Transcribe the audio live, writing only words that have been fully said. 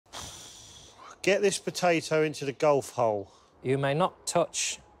Get this potato into the golf hole. You may not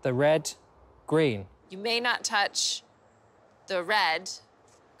touch the red, green. You may not touch the red,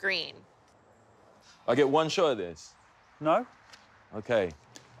 green. I get one shot at this? No. OK.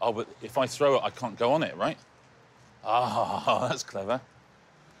 Oh, but if I throw it, I can't go on it, right? Oh, that's clever.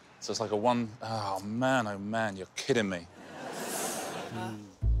 So it's like a one... Oh, man, you're kidding me.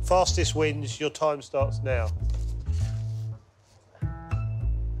 Fastest wins. Your time starts now.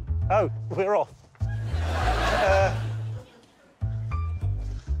 Oh, we're off.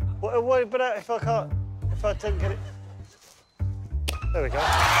 But if I don't get it... There we go.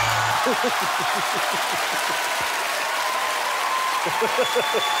 Didn't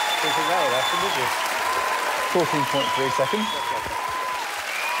think that would happen, did you? 14.3 seconds.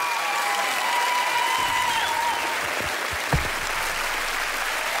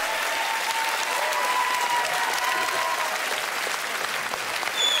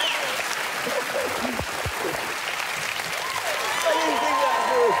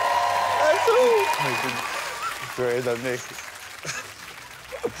 Great, doesn't he?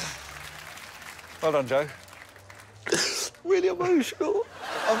 Well done, Joe. Really emotional.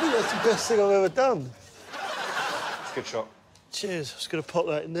 I think that's the best thing I've ever done. It's a good shot. Cheers. I was going to pop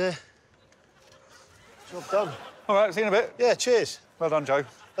that in there. Job done. All right, see you in a bit. Yeah, cheers. Well done, Joe.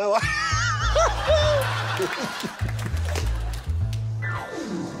 Oh,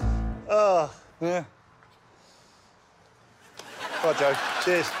 oh. Yeah. Well, Joe.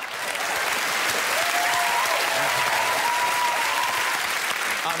 Cheers.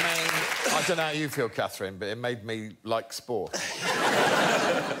 I mean, I don't know how you feel, Catherine, but it made me like sport.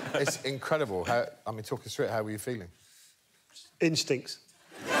 It's incredible. I mean, talk us through it. How were you feeling? Instincts.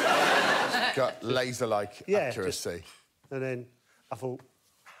 Got laser-like accuracy. And then I thought,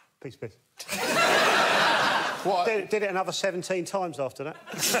 piece. What Did it another 17 times after that.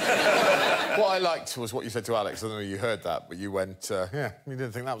 What I liked was what you said to Alex. I don't know if you heard that, but you went, yeah, you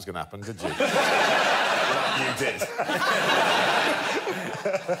didn't think that was going to happen, did you? Like you did.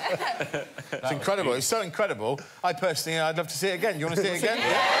 It's incredible. It's so incredible. I'd love to see it again. You want to see it again?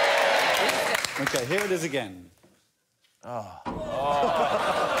 Yeah. OK, here it is again. Oh.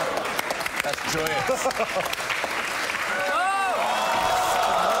 That's joyous.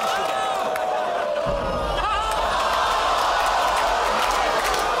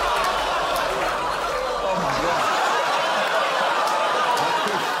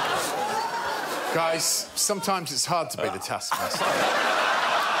 Guys, sometimes it's hard to be the Taskmaster.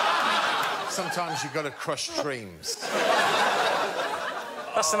 Sometimes you've got to crush dreams.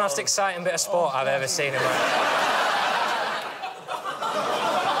 That's the most exciting bit of sport I've ever seen in my life.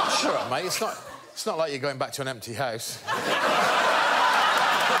 Shut up, mate. It's not like you're going back to an empty house.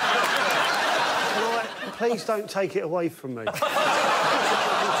 Please don't take it away from me.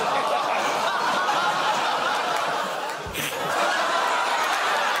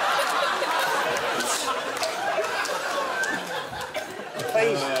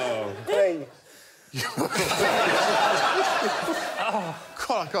 Please. Oh,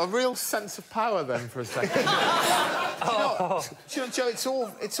 God, I got a real sense of power then for a second. Do you know, Joe,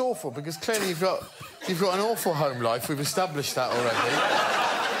 it's awful because clearly you've got an awful home life. We've established that already.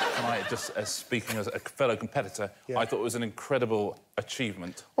 Can I just, speaking as a fellow competitor, I thought it was an incredible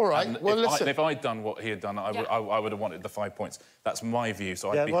achievement. All right, and well, listen... if I'd done what he had done, I would have wanted the 5 points. That's my view,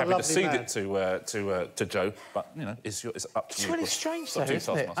 so I'd be happy to cede it to Joe, but, you know, it's up to you. It's really strange, though,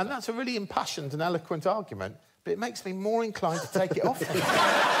 isn't it? And that's a really impassioned and eloquent argument, but it makes me more inclined to take it off him.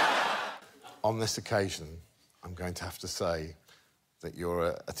 On this occasion, I'm going to have to say that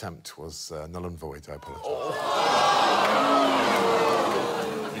your attempt was null and void. I apologise.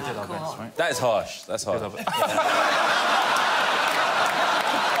 Right? That is harsh. That's harsh.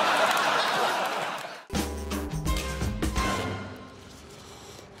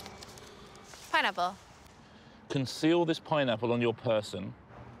 Pineapple. Conceal this pineapple on your person.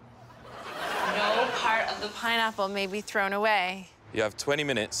 No part of the pineapple may be thrown away. You have 20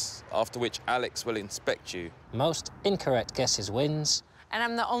 minutes, after which Alex will inspect you. Most incorrect guesses wins. And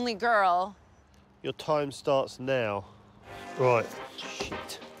I'm the only girl. Your time starts now. Right.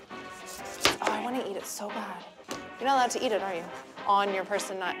 Shit. Oh, I want to eat it so bad. You're not allowed to eat it, are you? On your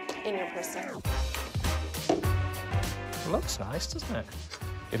person, not in your person. It looks nice, doesn't it?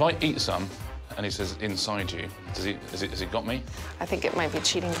 If I eat some and he says inside you, has he got me? I think it might be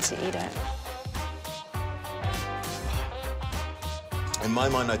cheating to eat it. In my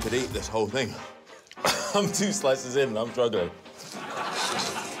mind, I could eat this whole thing. I'm 2 slices in and I'm struggling.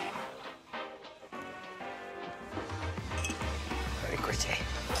 Very gritty.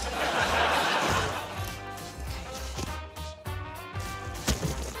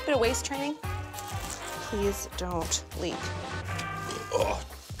 Bit of waist training. Please don't leak. Oh,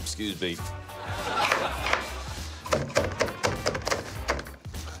 excuse me.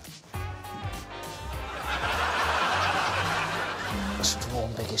 Must have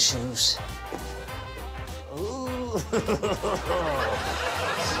worn bigger shoes. Ooh.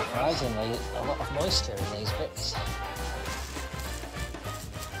 Surprisingly, a lot of moisture in these bits.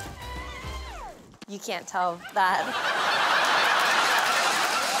 You can't tell that.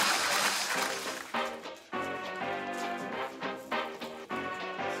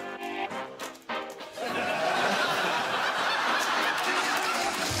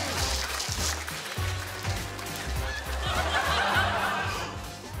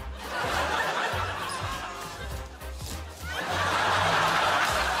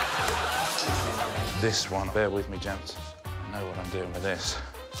 This one, bear with me, gents. I know what I'm doing with this.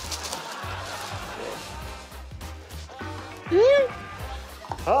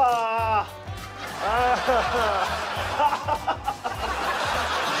 Ah!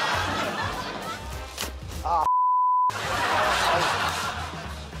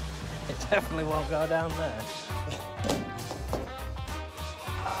 It definitely won't go down there.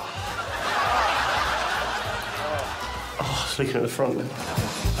 Oh, speaking at the front then.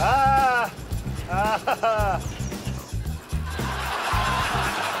 Ah! Ah!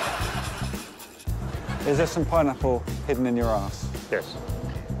 Is there some pineapple hidden in your ass? Yes.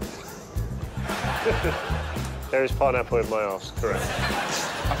 There is pineapple in my arse, correct.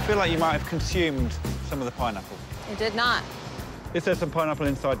 I feel like you might have consumed some of the pineapple. I did not. Is there some pineapple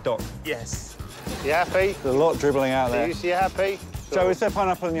inside Doc? Yes. You happy? There's a lot dribbling out there. You happy? Joe, is there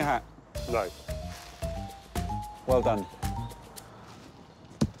pineapple in your hat? No. Well done.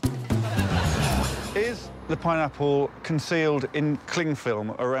 Is the pineapple concealed in cling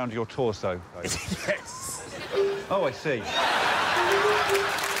film around your torso? Yes. Oh, I see.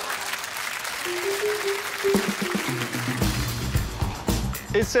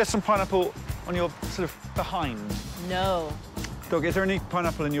 Is there some pineapple on your sort of behind? No. Doc, is there any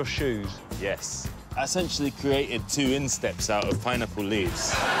pineapple in your shoes? Yes. I essentially created 2 insteps out of pineapple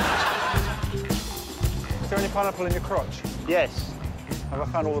leaves. Is there any pineapple in your crotch? Yes. Have I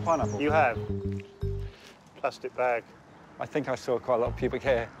found all the pineapple? You have. Plastic bag. I think I saw quite a lot of pubic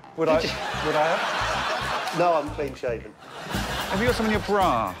hair. Would I have? No, I'm clean shaven. Have you got some in your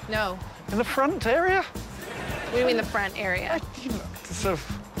bra? No. In the front area? What do you mean the front area? Sort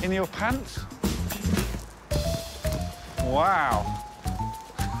of in your pants? Wow.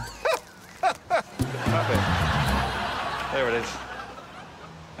 That bit. There it is.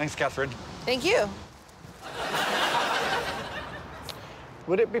 Thanks, Catherine. Thank you.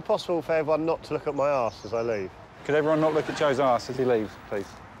 Would it be possible for everyone not to look at my arse as I leave? Could everyone not look at Joe's arse as he leaves, please?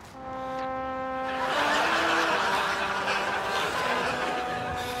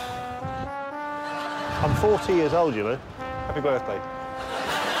 I'm 40 years old, you know. Happy birthday.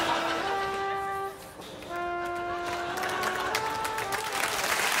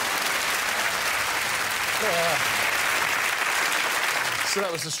 So that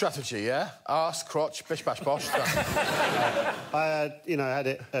was the strategy, yeah? Arse, crotch, bish, bash, bosh. I had, had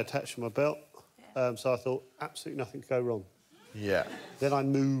it attached to my belt, so I thought absolutely nothing could go wrong. Yeah. Then I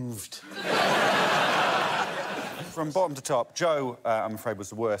moved. From bottom to top, Joe, I'm afraid, was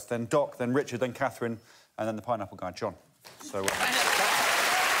the worst, then Doc, then Richard, then Catherine, and then the pineapple guy, John. So...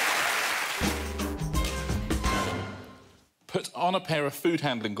 Put on a pair of food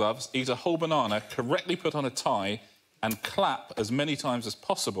handling gloves, eat a whole banana, correctly put on a tie, and clap as many times as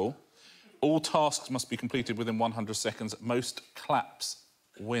possible. All tasks must be completed within 100 seconds. Most claps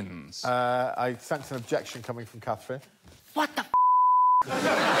wins. I sense an objection coming from Catherine. What the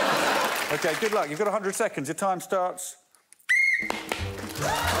OK, good luck. You've got 100 seconds. Your time starts...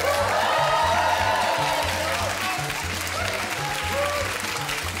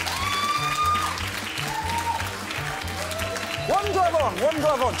 One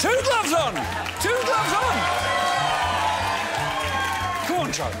glove on, 2 gloves on! 2 gloves on! Come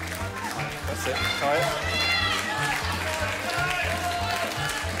on, Joe. That's it, try it.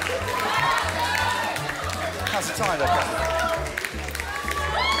 How's the tie there, Catherine?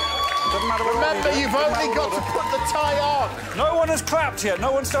 Doesn't matter what order Remember, you do. you've Doesn't only matter got what to order. put the tie on. No one has clapped yet.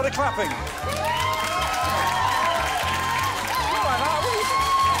 No one started clapping.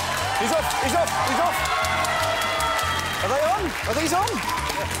 He's off, he's off, he's off. Are they on? Are these on?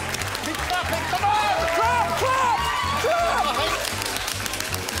 Keep clapping, come on! Clap, clap, clap!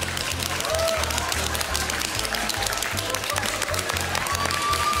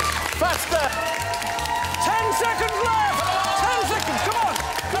 Faster! 10 seconds left! 10 seconds, come on!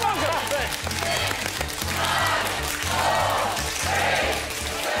 Come on, Catherine!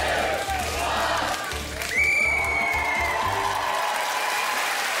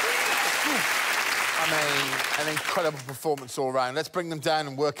 incredible performance all round. Let's bring them down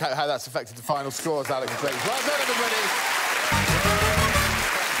and work out how that's affected the final scores, Alex Horne. Well done, everybody.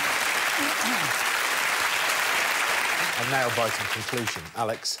 A nail-biting conclusion.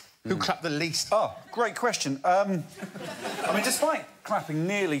 Alex, who clapped the least? Oh, great question. I mean, despite clapping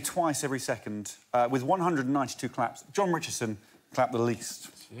nearly twice every second, with 192 claps, John Richardson clapped the least.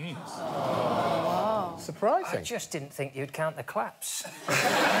 Jeez. Wow. Surprising. I just didn't think you'd count the claps. We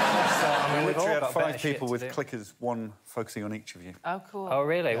literally had 5 people with clickers, 1 focusing on each of you. Oh, cool. Oh,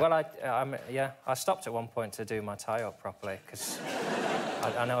 really? Yeah. Well, I stopped at one point to do my tie up properly, because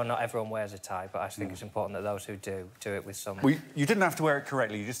I know not everyone wears a tie, but I think it's important that those who do it with some... Well, you didn't have to wear it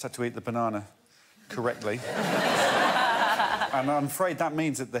correctly, you just had to eat the banana correctly. And I'm afraid that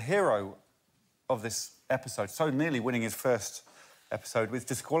means that the hero of this episode, so nearly winning his first episode, was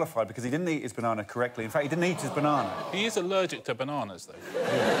disqualified because he didn't eat his banana correctly. In fact, he didn't eat his banana. He is allergic to bananas,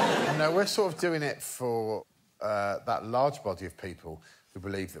 though. No, we're sort of doing it for that large body of people who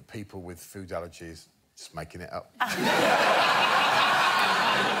believe that people with food allergies just making it up.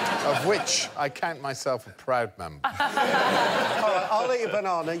 Of which I count myself a proud member. All right, I'll eat a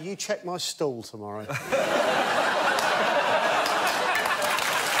banana. You check my stool tomorrow.